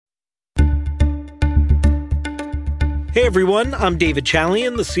Hey everyone, I'm David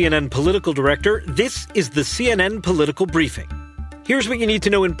Chalian, the CNN political director. This is the CNN Political Briefing. Here's what you need to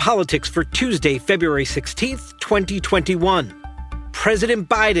know in politics for Tuesday, February 16th, 2021. President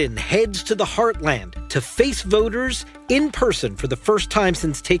Biden heads to the heartland to face voters in person for the first time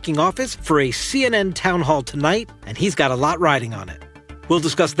since taking office for a CNN town hall tonight, and he's got a lot riding on it. We'll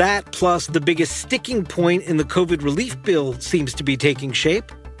discuss that, plus the biggest sticking point in the COVID relief bill seems to be taking shape.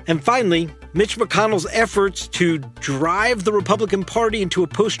 And finally, Mitch McConnell's efforts to drive the Republican Party into a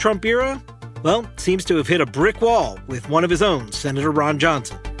post-Trump era, well, seems to have hit a brick wall with one of his own, Senator Ron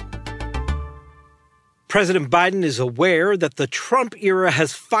Johnson. President Biden is aware that the Trump era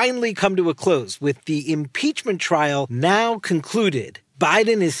has finally come to a close. With the impeachment trial now concluded,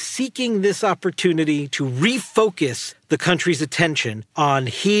 Biden is seeking this opportunity to refocus the country's attention on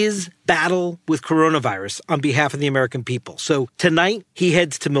his battle with coronavirus on behalf of the American people. So tonight, he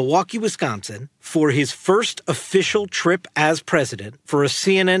heads to Milwaukee, Wisconsin for his first official trip as president for a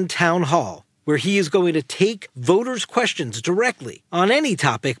CNN town hall, where he is going to take voters' questions directly on any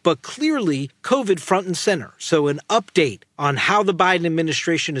topic, but clearly COVID front and center. So an update on how the Biden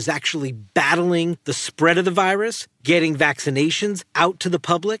administration is actually battling the spread of the virus, getting vaccinations out to the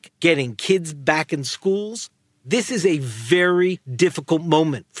public, getting kids back in schools. This is a very difficult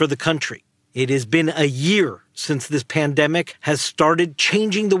moment for the country. It has been a year since this pandemic has started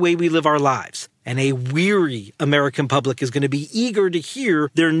changing the way we live our lives. And a weary American public is going to be eager to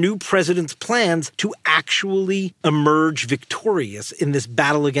hear their new president's plans to actually emerge victorious in this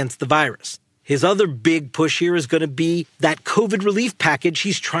battle against the virus. His other big push here is going to be that COVID relief package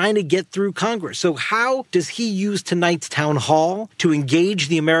he's trying to get through Congress. So how does he use tonight's town hall to engage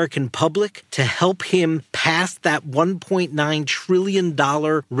the American public to help him pass that $1.9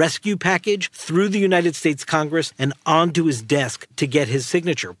 trillion rescue package through the United States Congress and onto his desk to get his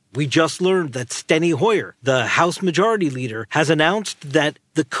signature? We just learned that Steny Hoyer, the House Majority Leader, has announced that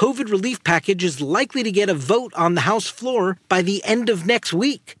the COVID relief package is likely to get a vote on the House floor by the end of next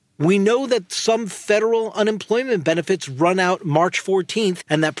week. We know that some federal unemployment benefits run out March 14th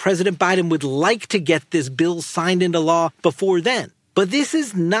and that President Biden would like to get this bill signed into law before then. But this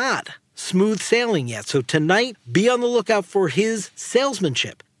is not smooth sailing yet. So tonight, be on the lookout for his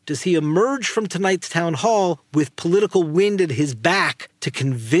salesmanship. Does he emerge from tonight's town hall with political wind at his back to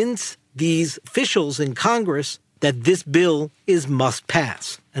convince these officials in Congress that this bill is must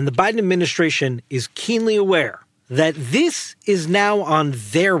pass? And the Biden administration is keenly aware that this is now on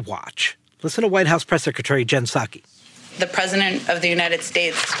their watch. Listen to White House Press Secretary Jen Psaki. The President of the United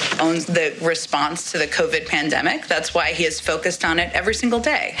States owns the response to the COVID pandemic. That's why he is focused on it every single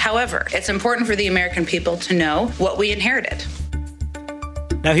day. However, it's important for the American people to know what we inherited.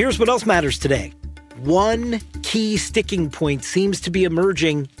 Now, here's what else matters today. One key sticking point seems to be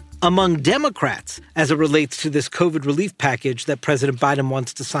emerging among Democrats as it relates to this COVID relief package that President Biden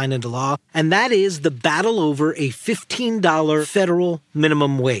wants to sign into law, and that is the battle over a $15 federal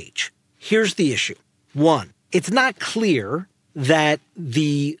minimum wage. Here's the issue. One, it's not clear that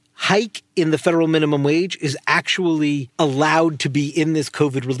the hike in the federal minimum wage is actually allowed to be in this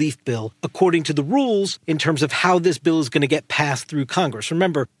COVID relief bill according to the rules in terms of how this bill is going to get passed through Congress.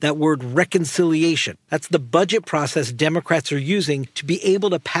 Remember that word reconciliation. That's the budget process Democrats are using to be able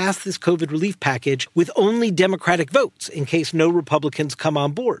to pass this COVID relief package with only Democratic votes in case no Republicans come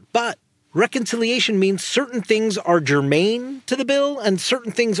on board. But reconciliation means certain things are germane to the bill and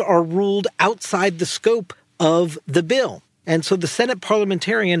certain things are ruled outside the scope of the bill. And so the Senate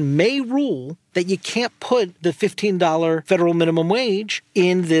parliamentarian may rule that you can't put the $15 federal minimum wage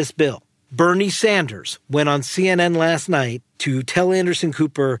in this bill. Bernie Sanders went on CNN last night to tell Anderson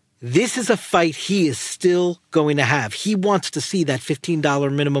Cooper this is a fight he is still going to have. He wants to see that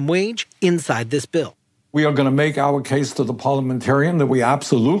 $15 minimum wage inside this bill. We are going to make our case to the parliamentarian that we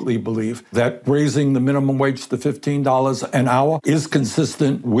absolutely believe that raising the minimum wage to $15 an hour is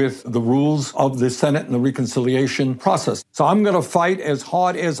consistent with the rules of the Senate and the reconciliation process. So I'm going to fight as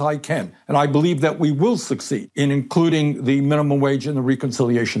hard as I can. And I believe that we will succeed in including the minimum wage in the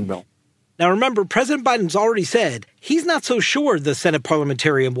reconciliation bill. Now, remember, President Biden's already said he's not so sure the Senate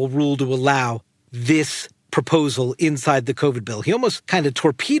parliamentarian will rule to allow this proposal inside the COVID bill. He almost kind of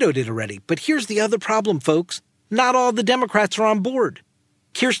torpedoed it already. But here's the other problem, folks. Not all the Democrats are on board.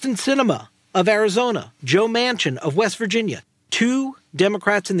 Kyrsten Sinema of Arizona, Joe Manchin of West Virginia, two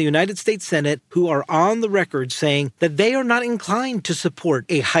Democrats in the United States Senate who are on the record saying that they are not inclined to support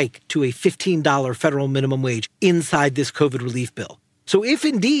a hike to a $15 federal minimum wage inside this COVID relief bill. So if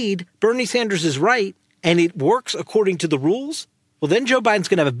indeed Bernie Sanders is right and it works according to the rules, well, then Joe Biden's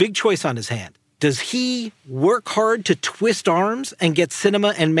going to have a big choice on his hand. Does he work hard to twist arms and get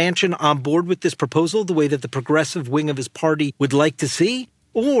Sinema and Manchin on board with this proposal the way that the progressive wing of his party would like to see?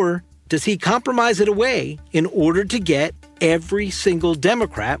 Or does he compromise it away in order to get every single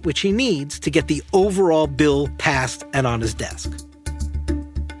Democrat, which he needs, to get the overall bill passed and on his desk?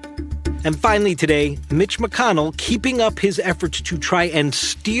 And finally today, Mitch McConnell keeping up his efforts to try and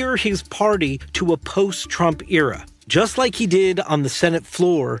steer his party to a post-Trump era, just like he did on the Senate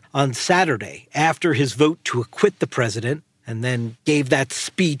floor on Saturday after his vote to acquit the president, and then gave that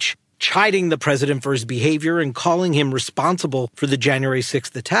speech chiding the president for his behavior and calling him responsible for the January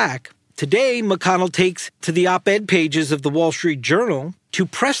 6th attack. Today, McConnell takes to the op-ed pages of the Wall Street Journal to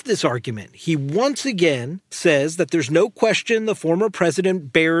press this argument. He once again says that there's no question the former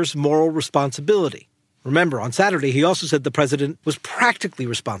president bears moral responsibility. Remember, on Saturday, he also said the president was practically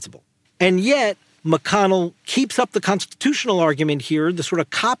responsible. And yet, McConnell keeps up the constitutional argument here, the sort of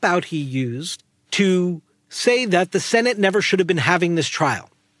cop-out he used to say that the Senate never should have been having this trial.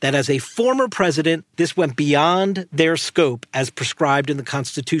 That as a former president, this went beyond their scope as prescribed in the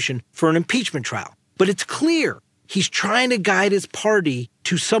Constitution for an impeachment trial. But it's clear he's trying to guide his party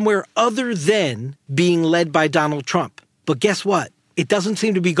to somewhere other than being led by Donald Trump. But guess what? It doesn't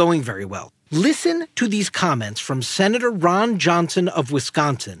seem to be going very well. Listen to these comments from Senator Ron Johnson of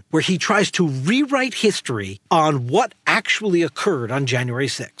Wisconsin, where he tries to rewrite history on what actually occurred on January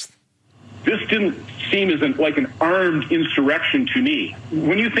 6th. This didn't seem like an armed insurrection to me.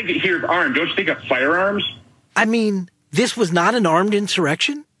 When you hear of armed, don't you think of firearms? I mean, this was not an armed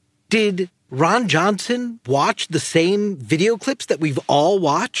insurrection? Did Ron Johnson watch the same video clips that we've all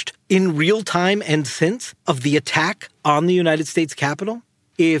watched in real time and since of the attack on the United States Capitol?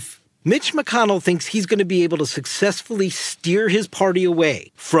 If Mitch McConnell thinks he's going to be able to successfully steer his party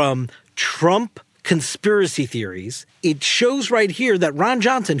away from Trump conspiracy theories, it shows right here that Ron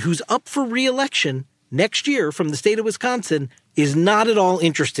Johnson, who's up for re-election next year from the state of Wisconsin, is not at all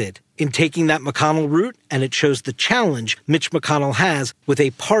interested in taking that McConnell route, and it shows the challenge Mitch McConnell has with a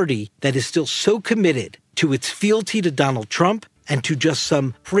party that is still so committed to its fealty to Donald Trump and to just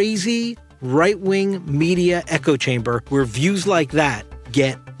some crazy right-wing media echo chamber where views like that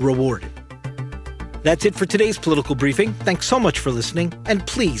get rewarded. That's it for today's Political Briefing. Thanks so much for listening. And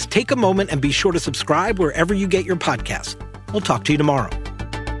please take a moment and be sure to subscribe wherever you get your podcasts. We'll talk to you tomorrow.